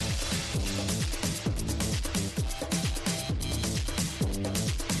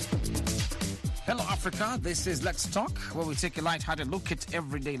Hello, Africa. This is Let's Talk, where we take a light-hearted look at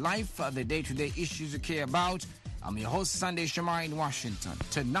everyday life, the day-to-day issues you care about. I'm your host, Sunday Shomari in Washington.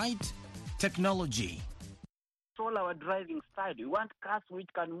 Tonight, technology. It's all our driving style. We want cars which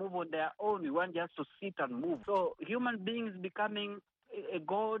can move on their own. We want just to sit and move. So human beings becoming a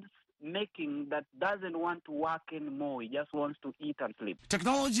god making that doesn't want to work anymore. He just wants to eat and sleep.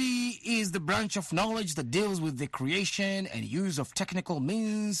 Technology is the branch of knowledge that deals with the creation and use of technical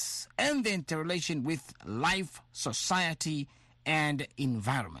means and the interrelation with life, society, and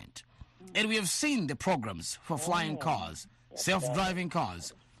environment. And we have seen the programs for flying cars, self-driving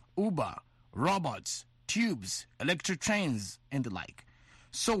cars, Uber, robots, tubes, electric trains, and the like.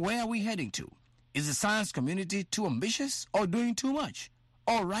 So where are we heading to? Is the science community too ambitious or doing too much?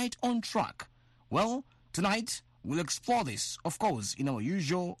 Or right on track? Well, tonight we'll explore this, of course, in our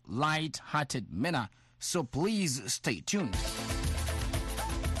usual light-hearted manner. So please stay tuned.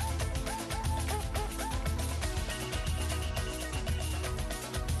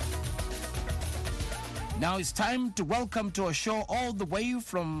 Now it's time to welcome to our show all the way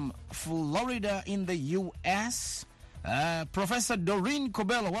from Florida in the U.S., Professor Doreen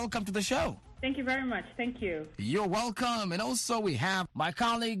Kobelo. Welcome to the show. Thank you very much. Thank you. You're welcome. And also we have my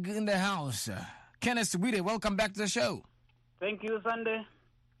colleague in the house, Kenneth Wide. Welcome back to the show. Thank you, Sunday.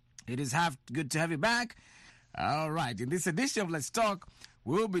 It is good to have you back. All right. In this edition of Let's Talk,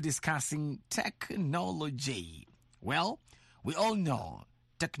 we'll be discussing technology. Well, we all know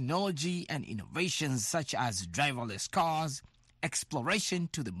technology and innovations such as driverless cars, exploration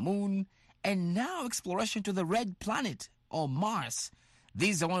to the moon, and now exploration to the red planet or Mars.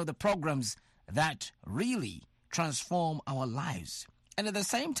 These are one of the programs that really transform our lives. And at the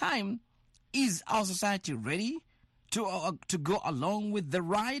same time, is our society ready to go along with the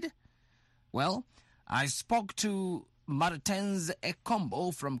ride? Well, I spoke to Martens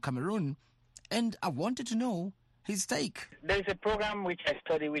Ekombo from Cameroon, and I wanted to know his take. There is a program which I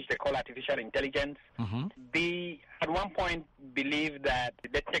study which they call artificial intelligence. Mm-hmm. They, at one point, believe that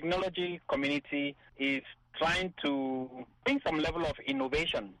the technology community is trying to bring some level of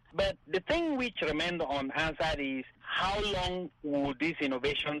innovation. But the thing which remains unanswered is how long will these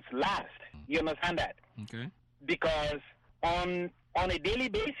innovations last? You understand that? Okay. Because on a daily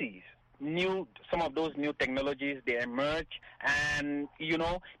basis, some of those new technologies, they emerge and,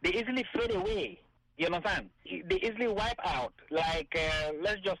 they easily fade away. You understand? They easily wipe out. Like,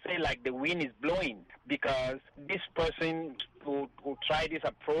 let's just say like the wind is blowing because this person who try this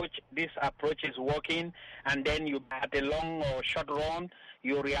approach is working, and then you at a long or short run,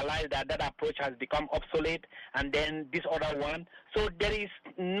 you realize that approach has become obsolete, and then this other one. So there is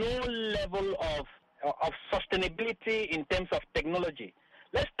no level of sustainability in terms of technology.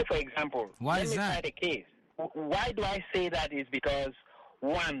 Let's say, for example, Why is that? Let me cite a case. Why do I say that is because,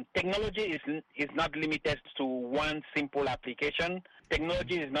 one, technology is not limited to one simple application.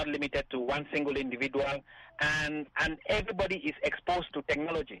 Technology is not limited to one single individual, and everybody is exposed to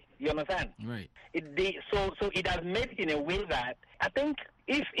technology. You understand? Right. So it has made it in a way that I think,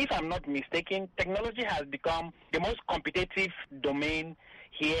 if I'm not mistaken, technology has become the most competitive domain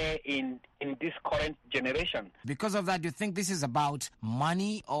here in this current generation. Because of that, do you think this is about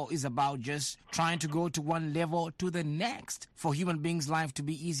money or is about just trying to go to one level to the next for human beings' life to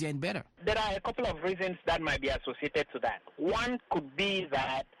be easier and better? There are a couple of reasons that might be associated to that. One could be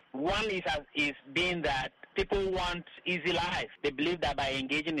that being that people want easy life. They believe that by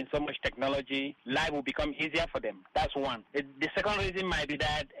engaging in so much technology, life will become easier for them. That's one. The second reason might be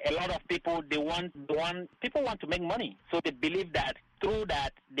that a lot of people, people want to make money. So they believe that through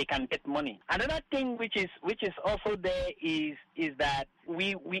that they can get money. Another thing which is also there is that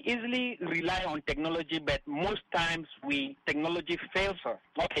we easily rely on technology, but most times technology fails us.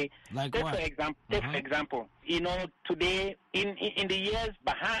 Okay. Like Take what? for example, today in the years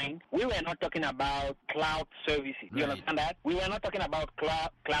behind, we were not talking about cloud services. You Right. understand that? We were not talking about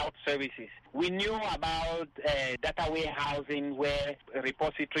cloud services. We knew about data warehousing where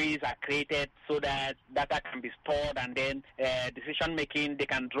repositories are created so that data can be stored, and then decision making, they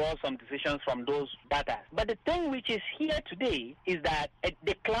can draw some decisions from those data. But the thing which is here today is that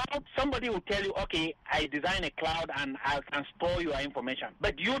the cloud, somebody will tell you, okay, I design a cloud and I can store your information.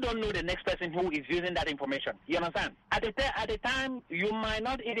 But you don't know the next person who is using that information. You understand? At the time, you might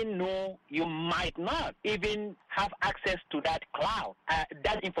not even know, you might not even have access to that cloud,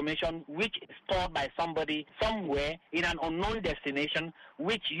 that information which is stored by somebody somewhere in an unknown destination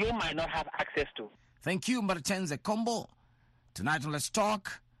which you might not have access to. Thank you, Martens Ekombo. Tonight on Let's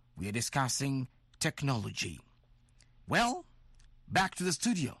Talk, we are discussing technology. Well, back to the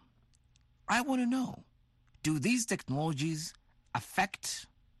studio. I want to know, do these technologies affect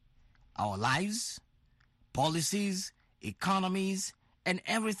our lives, policies, economies, and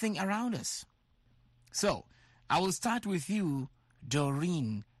everything around us. So, I will start with you,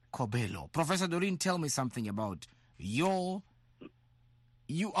 Doreen Kobelo. Professor Doreen, tell me something about you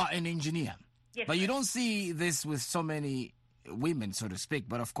are an engineer. Yes, but you don't see this with so many women, so to speak.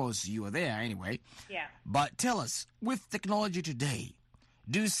 But of course, you are there anyway. Yeah. But tell us, with technology today,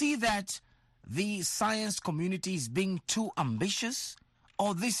 do you see that the science community is being too ambitious?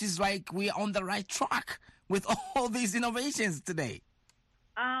 Or this is like we are on the right track with all these innovations today?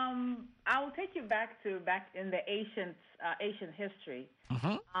 I will take you back in the ancient history.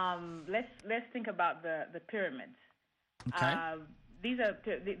 Let's think about the pyramids. Okay. These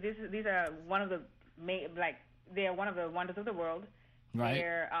are one of the they are one of the wonders of the world. Right.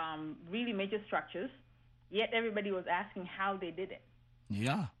 They're really major structures. Yet everybody was asking how they did it.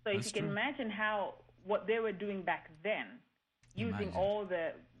 Yeah. So if you can imagine what they were doing back then, using all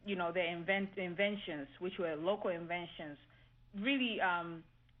the their inventions, which were local inventions, really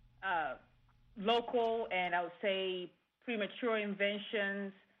local and I would say premature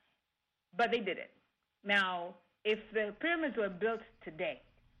inventions, but they did it. Now, if the pyramids were built today,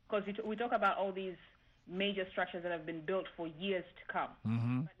 because we talk about all these major structures that have been built for years to come,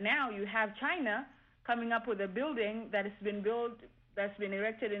 but now you have China coming up with a building that has been built, that's been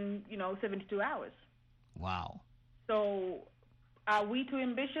erected in 72 hours. Wow. So, are we too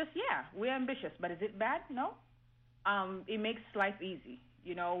ambitious? Yeah, we're ambitious, but is it bad? No. It makes life easy.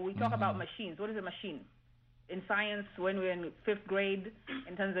 We talk about machines. What is a machine? In science, when we were in 5th grade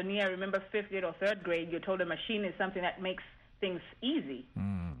in Tanzania, I remember 5th grade or 3rd grade, you're told a machine is something that makes things easy.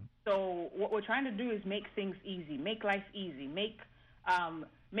 So what we're trying to do is make things easy, make life easy, make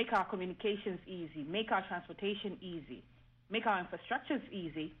our communications easy, make our transportation easy, make our infrastructures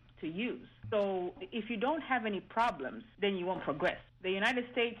easy to use. So if you don't have any problems, then you won't progress. The United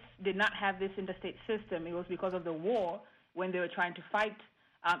States did not have this interstate system. It was because of the war when they were trying to fight,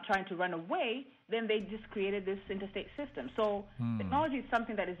 trying to run away, then they just created this interstate system. So technology is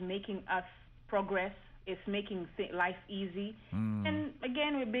something that is making us progress. It's making life easy. And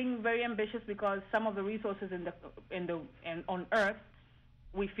again, we're being very ambitious because some of the resources on Earth,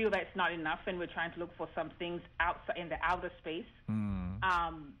 we feel that it's not enough, and we're trying to look for some things outside in the outer space.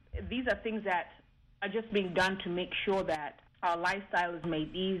 These are things that are just being done to make sure that our lifestyle is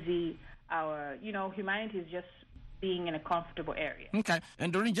made easy. Our, humanity is just being in a comfortable area. Okay.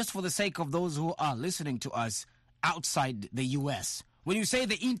 And Doreen, just for the sake of those who are listening to us outside the U.S., when you say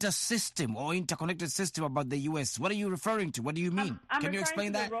the intersystem or interconnected system about the U.S., what are you referring to? What do you mean? Can you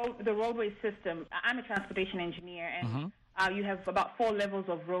explain that? The roadway system. I'm a transportation engineer, and you have about 4 levels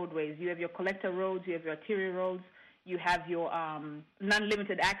of roadways. You have your collector roads, you have your arterial roads, you have your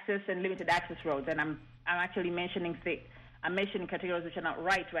non-limited access and limited access roads. And I'm actually mentioning categories which are not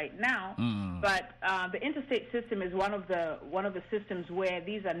right now. But the interstate system is one of the systems where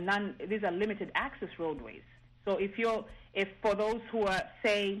these are limited access roadways. So if for those who are,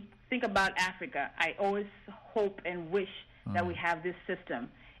 think about Africa, I always hope and wish that we have this system.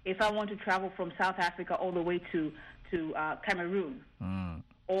 If I want to travel from South Africa all the way to Cameroon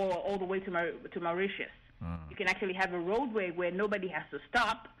or all the way to Mauritius, you can actually have a roadway where nobody has to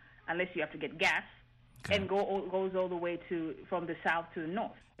stop unless you have to get gas, and goes all the way from the south to the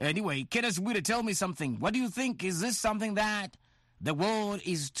north. Anyway, Kenneth Wheeler, tell me something. What do you think? Is this something that the world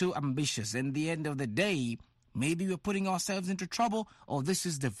is too ambitious? And at the end of the day, maybe we're putting ourselves into trouble, or this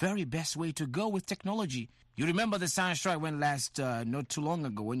is the very best way to go with technology? You remember the science show I went last not too long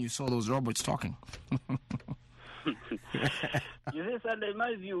ago when you saw those robots talking. You see, Sunday, in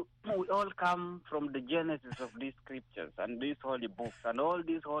my view, we all come from the genesis of these scriptures and these holy books. And all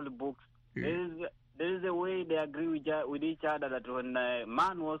these holy books, there is a way they agree with each other that when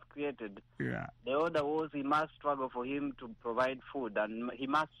man was created, the order was he must struggle for him to provide food, and he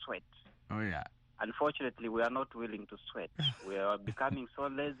must sweat. Oh, yeah. Unfortunately, we are not willing to sweat. We are becoming so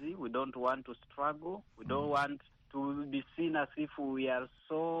lazy. We don't want to struggle. We don't want to be seen as if we are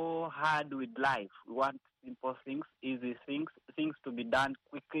so hard with life. We want simple things, easy things to be done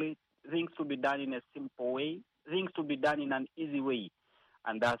quickly, things to be done in a simple way, things to be done in an easy way.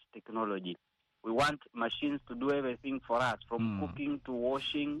 And that's technology. We want machines to do everything for us, from cooking to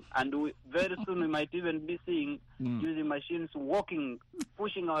washing. And very soon we might even be seeing using machines, walking,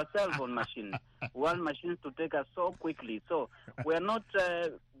 pushing ourselves on machines. We want machines to take us so quickly. So we are not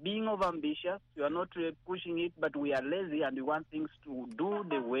being overambitious. We are not pushing it, but we are lazy, and we want things to do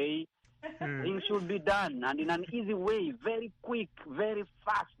the way Things should be done, and in an easy way, very quick, very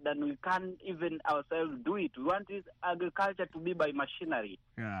fast, than we can even ourselves do it. We want this agriculture to be by machinery.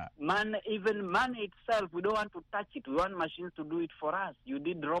 Yeah. Even money itself, we don't want to touch it. We want machines to do it for us. You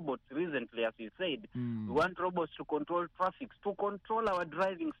did robots recently, as you said. We want robots to control traffic, to control our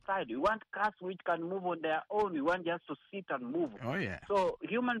driving style. We want cars which can move on their own. We want just to sit and move. Oh, yeah. So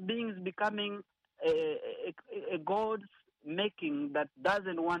human beings becoming a God's making that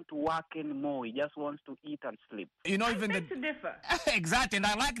doesn't want to work anymore. He just wants to eat and sleep. You know, even I beg to differ. Exactly, and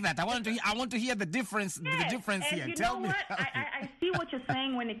I like that. I want to hear the difference. Yes, The difference and here. you Tell know me. what? I see what you're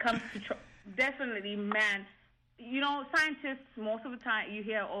saying when it comes to definitely, man. You know, scientists, most of the time, you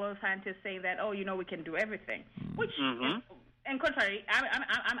hear all the scientists saying that, oh, you know, we can do everything. Which, is, and contrary,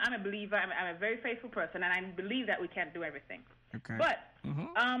 I'm a believer. I'm a very faithful person, and I believe that we can't do everything. Okay. But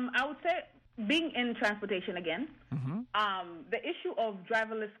I would say, being in transportation again, the issue of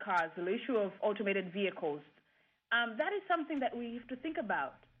driverless cars, the issue of automated vehicles, that is something that we have to think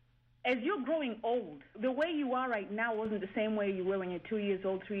about. As you're growing old, the way you are right now wasn't the same way you were when you're 2 years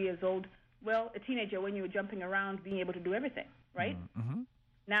old, 3 years old. Well, a teenager when you were jumping around, being able to do everything, right?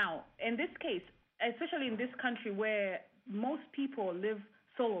 Now, in this case, especially in this country where most people live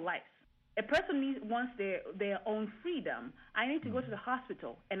solo lives, a person wants their own freedom. I need to go to the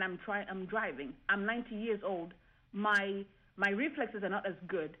hospital, and I'm driving. I'm 90 years old. My reflexes are not as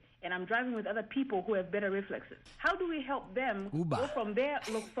good, and I'm driving with other people who have better reflexes. How do we help them go from their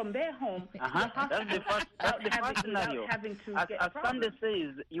home to the hospital That's the first scenario. having to As get problems? Sunday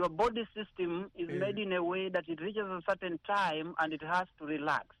says, your body system is made in a way that it reaches a certain time and it has to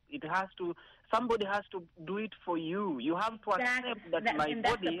relax. Somebody has to do it for you. You have to accept that my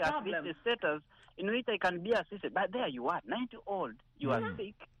body has reached a status in which I can be assisted. But there you are, 90 old, you are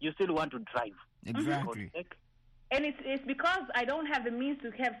sick, you still want to drive. Exactly. And it's because I don't have the means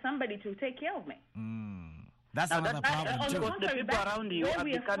to have somebody to take care of me. That's another problem too. Because the people around you are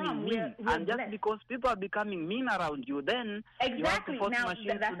becoming mean. And just because people are becoming mean around you, then you have to force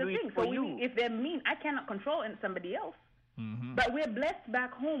machines that's to do the thing. it for So you. if they're mean, I cannot control somebody else. But we're blessed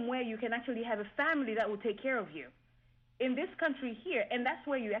back home where you can actually have a family that will take care of you. In this country here, and that's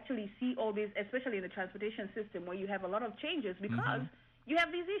where you actually see all this, especially in the transportation system, where you have a lot of changes because you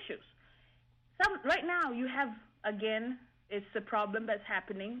have these issues. Right now, you have, again, it's a problem that's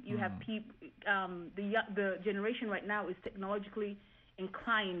happening. You have people, the generation right now is technologically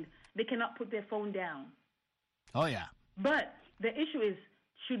inclined. They cannot put their phone down. Oh, yeah. But the issue is,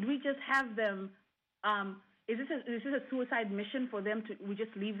 should we just have them, is this a suicide mission for them we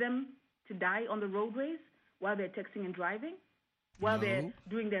just leave them to die on the roadways while they're texting and driving? While they're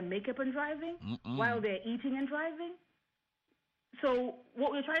doing their makeup and driving? While they're eating and driving? So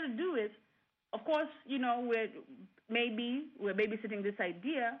what we're trying to do is, of course, you know, we're babysitting this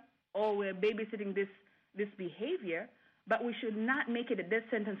idea or we're babysitting this behavior, but we should not make it a death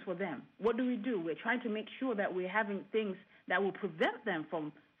sentence for them. What do? We're trying to make sure that we're having things that will prevent them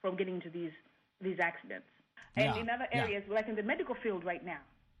from getting into these accidents. And in other areas, like in the medical field right now.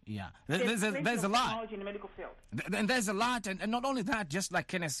 Yeah, there's a lot. Technology in the medical field. And there's a lot, and not only that, just like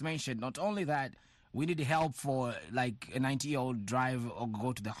Kenneth mentioned, not only that, we need help for like a 90-year-old drive or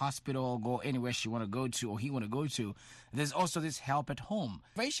go to the hospital or go anywhere she want to go to or he want to go to. There's also this help at home.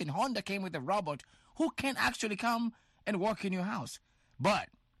 Honda came with a robot who can actually come and work in your house. But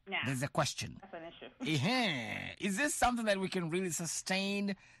there's a question. That's an issue. Is this something that we can really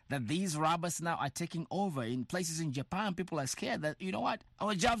sustain, that these robots now are taking over? In places in Japan, people are scared that, you know what,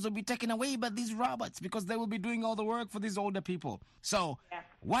 our jobs will be taken away by these robots because they will be doing all the work for these older people. So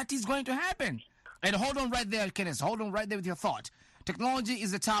what is going to happen? And hold on right there, Kenneth. Hold on right there with your thought. Technology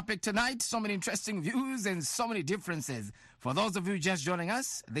is the topic tonight. So many interesting views and so many differences. For those of you just joining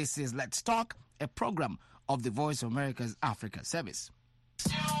us, this is Let's Talk, a program of the Voice of America's Africa Service.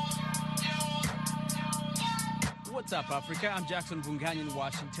 What's up, Africa? I'm Jackson Bungani in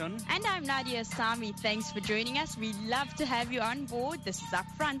Washington. And I'm Nadia Sami. Thanks for joining us. We'd love to have you on board. This is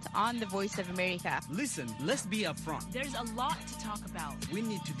Upfront on the Voice of America. Listen, let's be upfront. There's a lot to talk about. We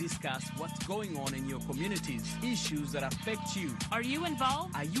need to discuss what's going on in your communities, issues that affect you. Are you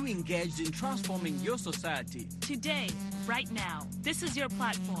involved? Are you engaged in transforming your society? Today, right now, this is your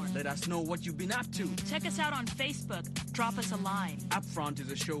platform. Let us know what you've been up to. Check us out on Facebook. Drop us a line. Upfront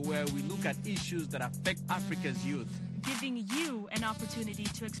is a show where we look at issues that affect Africa's youth, giving you an opportunity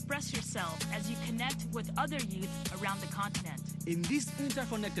to express yourself as you connect with other youth around the continent. In this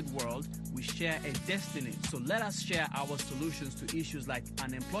interconnected world, we share a destiny. So let us share our solutions to issues like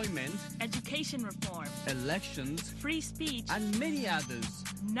unemployment, education reform, elections, free speech, and many others.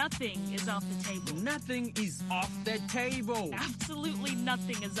 Nothing is off the table. Nothing is off the table. Absolutely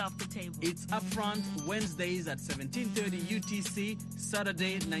nothing is off the table. It's Upfront Wednesdays at 17:30 UTC,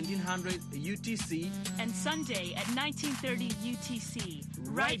 Saturday 1900 UTC, And Sunday at 19:30 UTC.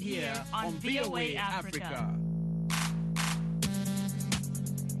 right here on VOA Africa.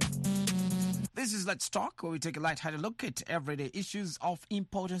 This is Let's Talk, where we take a light-hearted look at everyday issues of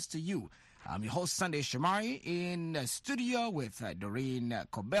importance to you. I'm your host, Sunday Shamari, in the studio with Doreen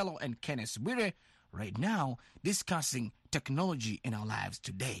Cobello and Kenneth Wire, right now discussing technology in our lives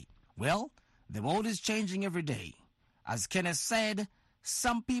today. Well, the world is changing every day. As Kenneth said,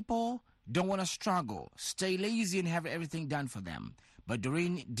 some people don't want to struggle, stay lazy and have everything done for them. But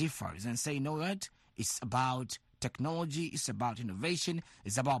Doreen differs and say, you know what? It's about technology, it's about innovation,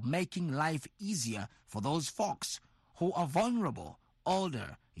 it's about making life easier for those folks who are vulnerable,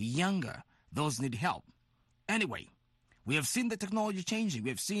 older, younger, those need help. Anyway, we have seen the technology changing. We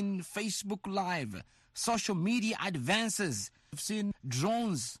have seen Facebook Live, social media advances. We've seen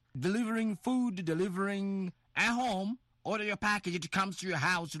drones delivering food, delivering at home. Order your package, it comes to your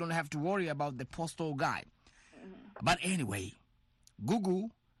house. You don't have to worry about the postal guy. But anyway,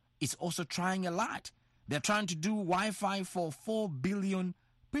 Google is also trying a lot. They're trying to do Wi-Fi for 4 billion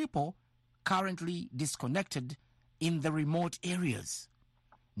people currently disconnected in the remote areas.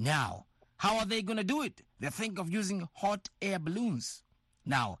 Now, how are they going to do it? They think of using hot air balloons.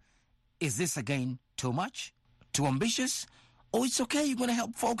 Now, is this again too much? Too ambitious? Or it's okay, you're going to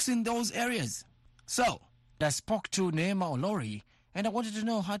help folks in those areas? So, I spoke to Neema Olori, and I wanted to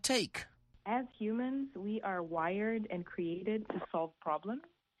know her take. As humans, we are wired and created to solve problems.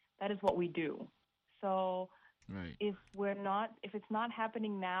 That is what we do. So Right. if it's not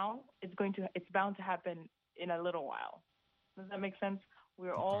happening now, it's bound to happen in a little while. Does that make sense?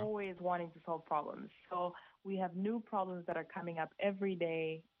 We're always wanting to solve problems. So we have new problems that are coming up every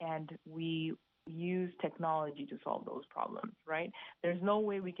day, and we use technology to solve those problems, right? There's no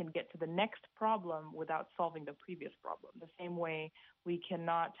way we can get to the next problem without solving the previous problem. The same way we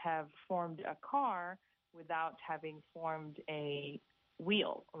cannot have formed a car without having formed a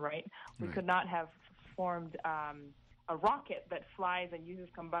wheel, right? We could not have formed a rocket that flies and uses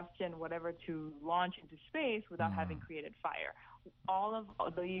combustion, whatever, to launch into space without having created fire. All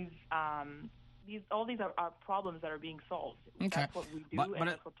of these, all these are problems that are being solved. Okay. That's what we do, and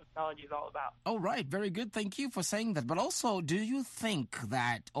that's what technology is all about. All right, very good. Thank you for saying that. But also, do you think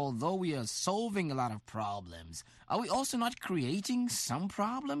that although we are solving a lot of problems, are we also not creating some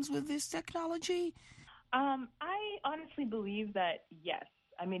problems with this technology? I honestly believe that, yes.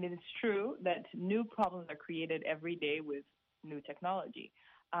 I mean, it is true that new problems are created every day with new technology.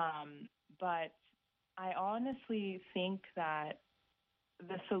 But I honestly think that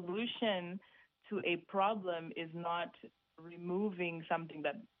the solution to a problem is not removing something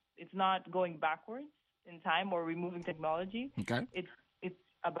that it's not going backwards in time or removing technology. Okay. It's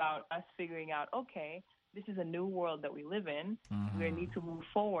about us figuring out, okay, this is a new world that we live in. We need to move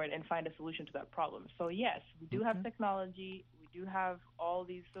forward and find a solution to that problem. So yes, we do have technology. We do have all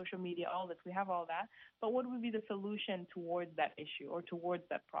these social media, all this. We have all that. But what would be the solution towards that issue or towards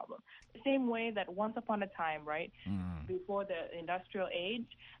that problem? The same way that once upon a time, right, before the industrial age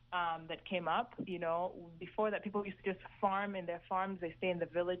that came up, you know, before that people used to just farm in their farms. They stay in the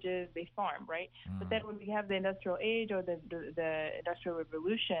villages. They farm, right? But then when we have the industrial age or the industrial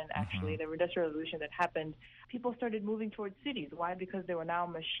revolution, actually, the industrial revolution that happened, people started moving towards cities. Why? Because there were now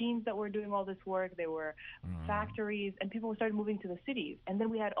machines that were doing all this work. There were factories, and people started moving to the cities. And then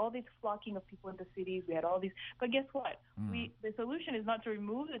we had all this flocking of people into cities. We had all these. But guess what? The solution is not to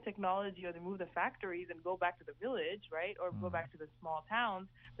remove the technology or remove the factories and go back to the village, right, or go back to the small towns.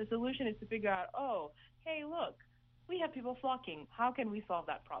 The solution is to figure out, oh, hey, look, we have people flocking. How can we solve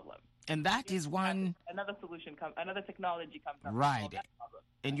that problem? And that is one... Another solution comes, another technology comes up. Right. To solve that problem.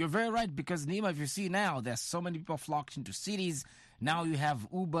 And you're very right, because, Neema, if you see now, there's so many people flocked into cities. Now you have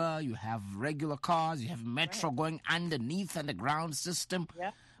Uber, you have regular cars, you have Metro going underneath underground system.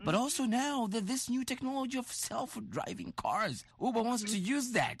 Yeah. But also now there's this new technology of self-driving cars. Uber wants to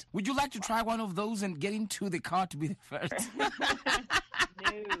use that. Would you like to try one of those and get into the car to be the first? No.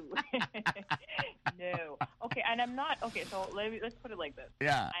 No. Okay, and I'm not... Okay, so let's put it like this.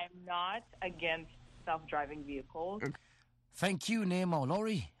 Yeah. I'm not against self-driving vehicles. Thank you, Neema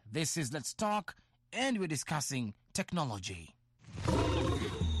Olori. This is Let's Talk, and we're discussing technology.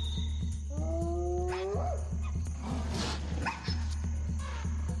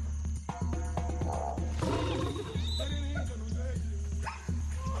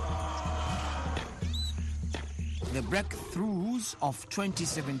 The breakthroughs of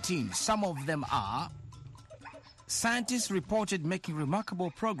 2017, some of them are Scientists reported making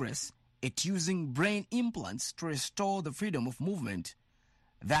remarkable progress at using brain implants to restore the freedom of movement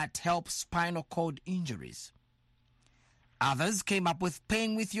that helps spinal cord injuries. Others came up with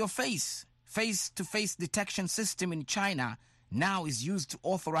paying with your face. Face-to-face detection system in China now is used to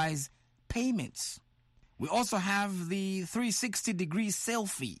authorize payments. We also have the 360-degree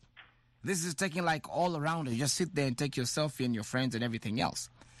selfie. This is taking like all around. You just sit there and take your selfie and your friends and everything else.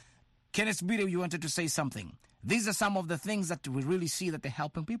 Kenneth Bido, you wanted to say something. These are some of the things that we really see that they're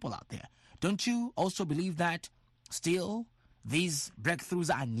helping people out there. Don't you also believe that still these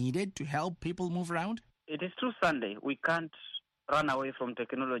breakthroughs are needed to help people move around? It is true, Sunday. We can't run away from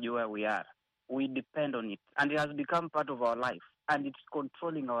technology where we are. We depend on it, and it has become part of our life, and it's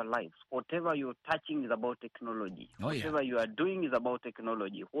controlling our lives. Whatever you're touching is about technology. Whatever you are doing is about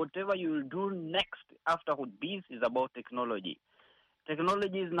technology. Whatever you will do next after this is about technology.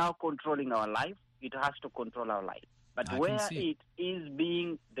 Technology is now controlling our life. It has to control our life. But where it is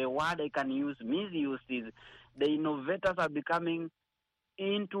being, the word I can use, misused is the innovators are becoming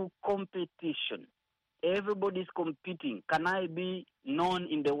into competition. Everybody's competing. Can I be known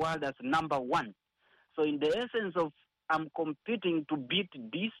in the world as number one? So in the essence of I'm competing to beat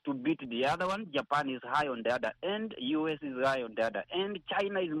this, to beat the other one, Japan is high on the other end, US is high on the other end,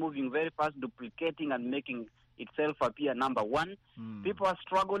 China is moving very fast, duplicating and making itself appear number one. People are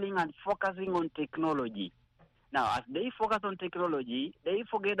struggling and focusing on technology. Now, as they focus on technology, they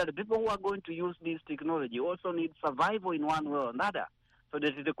forget that the people who are going to use this technology also need survival in one way or another. So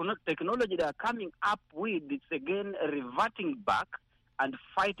this is the technology they are coming up with. It's again reverting back and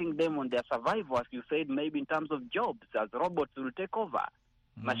fighting them on their survival, as you said, maybe in terms of jobs, as robots will take over.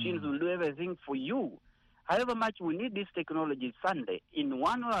 Machines will do everything for you. However much we need this technology, Sunday, in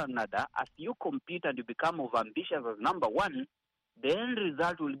one way or another, as you compete and you become ambitious as number one, the end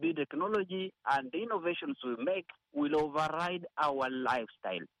result will be technology, and the innovations we make will override our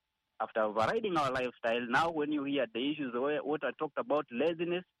lifestyle. After overriding our lifestyle, now when you hear the issues, what I talked about,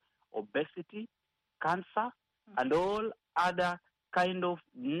 laziness, obesity, cancer, and all other kind of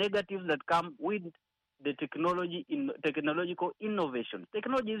negatives that come with the technological innovation.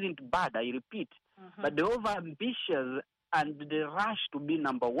 Technology isn't bad, I repeat, but the over-ambitious and the rush to be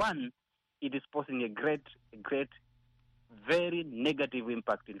number one, it is posing a great, very negative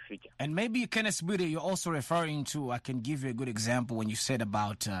impact in the future. And maybe, Kenneth Bido, you're also referring to, I can give you a good example when you said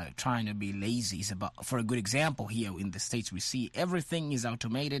about trying to be lazy. It's about, for a good example here in the States, we see everything is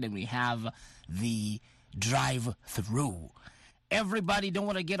automated and we have the drive-through. Everybody don't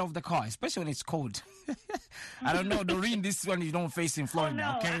want to get off the car, especially when it's cold. I don't know, Doreen, this one you don't face in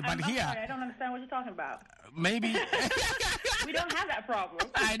Florida, okay? But here... Sorry, I don't understand what you're talking about. Maybe... We don't have that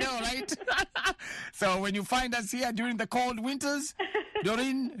problem. I know, right? So when you find us here during the cold winters,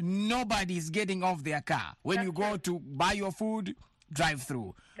 Doreen, nobody's getting off their car. When you go to buy your food, drive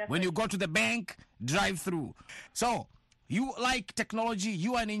through. When you go to the bank, drive through. So you like technology,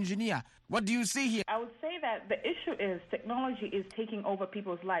 you are an engineer. What do you see here? I would say that the issue is technology is taking over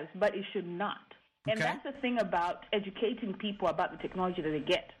people's lives, but it should not. And that's the thing about educating people about the technology that they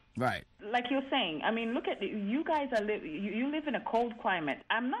get. Right. Like you're saying, I mean, look at you guys you live in a cold climate.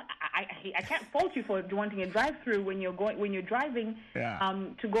 I can't fault you for wanting a drive-through when you're driving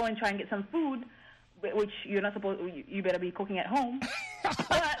to go and try and get some food, which you're not supposed. You better be cooking at home.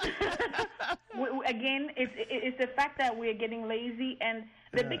 But again, it's the fact that we're getting lazy, and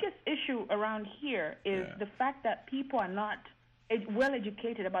the biggest issue around here is the fact that people are not well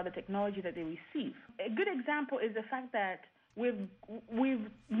educated about the technology that they receive. A good example is the fact that we've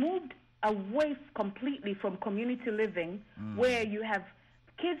moved away completely from community living, where you have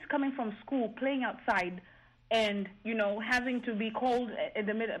kids coming from school playing outside, and having to be called in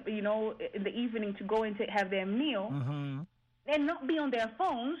the middle, in the evening to go and have their meal, and not be on their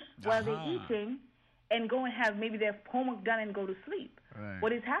phones while they're eating, and go and have maybe their homework done and go to sleep. Right.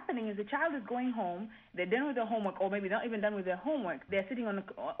 What is happening is the child is going home, they're done with their homework, or maybe not even done with their homework. They're sitting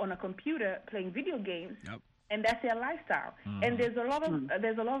on a computer playing video games. Yep. And that's their lifestyle. And there's a lot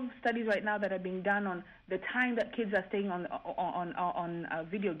of studies right now that are being done on the time that kids are staying on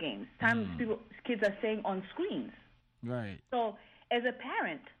video games. Kids are staying on screens. Right. So as a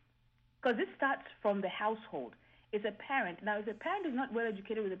parent, because this starts from the household, as a parent is not well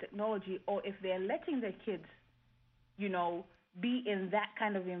educated with the technology, or if they're letting their kids, be in that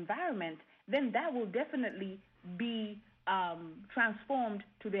kind of environment, then that will definitely be transformed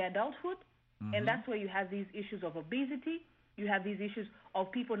to their adulthood. And that's where you have these issues of obesity. You have these issues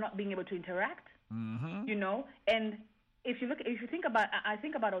of people not being able to interact. And if you think about, I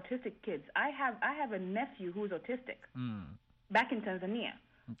think about autistic kids. I have a nephew who's autistic back in Tanzania.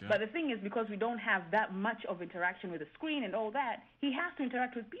 Okay. But the thing is, because we don't have that much of interaction with the screen and all that, he has to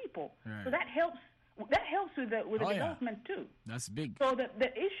interact with people. Right. So that helps. That helps with the Oh, yeah. development too. That's big. So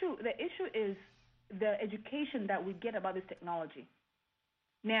the issue is the education that we get about this technology.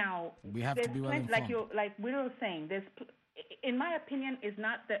 Now, We have to there's be well plenty- informed. like we were saying, in my opinion, is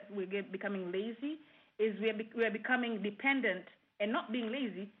not that we're becoming lazy. Is we're becoming dependent and not being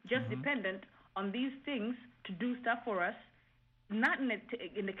lazy, just dependent on these things to do stuff for us. Not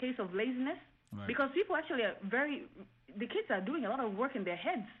in the case of laziness, Right. because people actually are the kids are doing a lot of work in their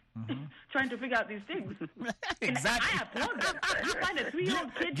heads trying to figure out these things. And Exactly. I applaud them. You find a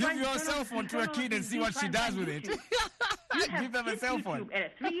 3-year-old kid Give trying to your turn cell on- phone to turn a on kid and TV, see what she trying to does find with it. YouTube. You have Give them a kids cell phone. YouTube at a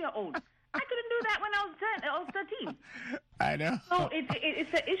 3-year-old. I couldn't do that when I was 13. I know. So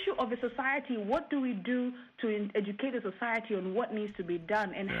it's an issue of the society. What do we do to educate the society on what needs to be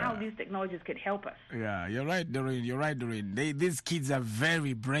done and how these technologies could help us? Yeah, you're right, Doreen. You're right, Doreen. These kids are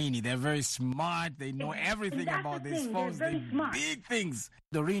very brainy. They're very smart. They know everything that's about the these thing. phones. They're very smart. Big things.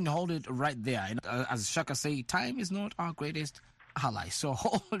 Doreen, hold it right there. And, as Shaka say, time is not our greatest ally. So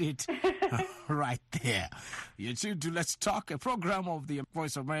hold it right there. You're tuned to Let's Talk, a program of the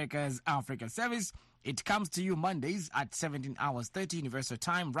Voice of America's Africa Service. It comes to you Mondays at 17 hours 30 Universal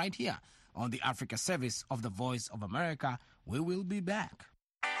Time right here on the Africa Service of the Voice of America. We will be back.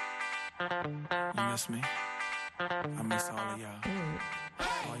 You miss me? I miss all of y'all.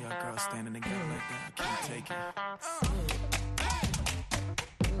 All y'all girls standing together like that. I can't take it.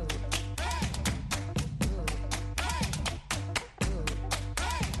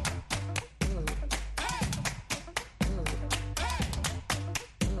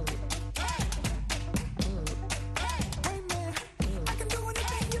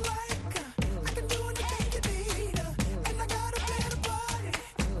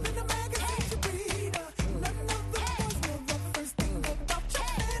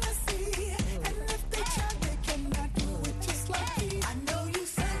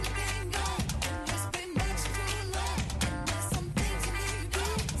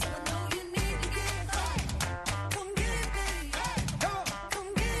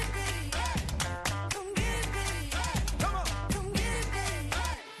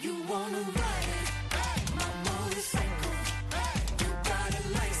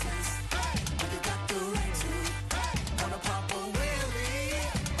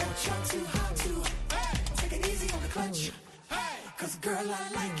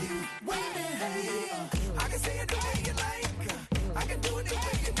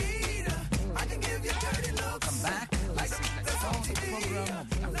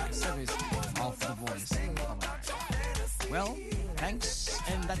 Well, thanks,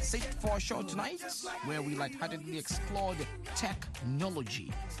 and that's it for our show tonight, where we lightheartedly explored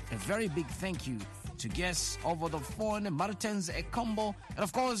technology. A very big thank you to guests over the phone, Martins Ekombo, and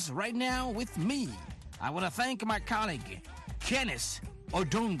of course, right now with me, I want to thank my colleague, Kenneth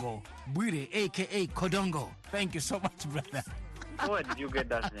Odongo Bwire, a.k.a. Kodongo. Thank you so much, brother. Where did you get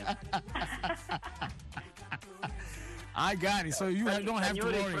that name? I got it, so you don't have to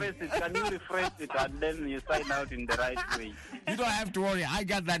worry. Can you refresh it and then you sign out in the right way? You don't have to worry. I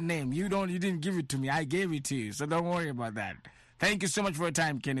got that name. You didn't give it to me. I gave it to you, so don't worry about that. Thank you so much for your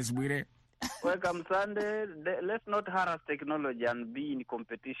time, Kenneth Bwire. Welcome, Sunday. Let's not harass technology and be in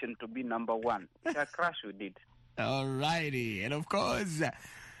competition to be number one. It's a crash we did. All righty. And of course,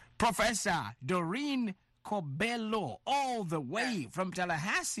 Professor Doreen Cobello, all the way from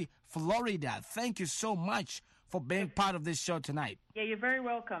Tallahassee, Florida. Thank you so much for being part of this show tonight. Yeah, you're very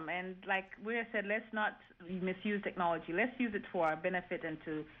welcome. And like we said, let's not misuse technology. Let's use it for our benefit and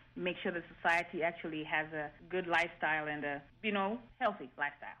to make sure that society actually has a good lifestyle and a, healthy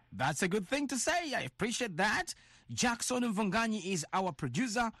lifestyle. That's a good thing to say. I appreciate that. Jackson Mvunganyi is our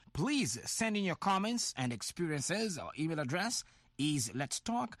producer. Please send in your comments and experiences. Our email address is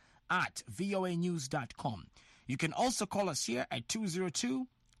letstalk@voanews.com. You can also call us here at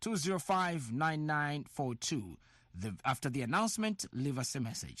 202-205-9942. After the announcement, leave us a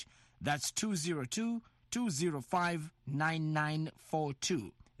message. That's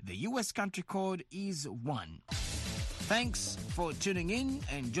 202-205-9942. The U.S. country code is 1. Thanks for tuning in,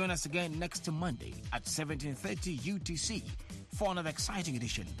 and join us again next Monday at 17:30 UTC for another exciting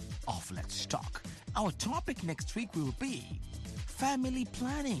edition of Let's Talk. Our topic next week will be family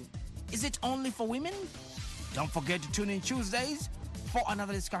planning. Is it only for women? Don't forget to tune in Tuesdays for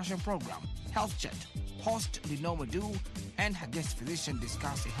another discussion program, Health Chat. Host Lino Madu and her guest physician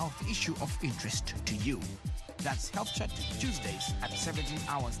discuss a health issue of interest to you. That's Health Chat Tuesdays at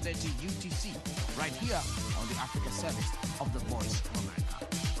 17:30 UTC, right here on the Africa Service of the Voice of America.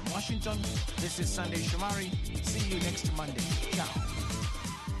 From Washington, this is Sunday Shomari. See you next Monday. Ciao.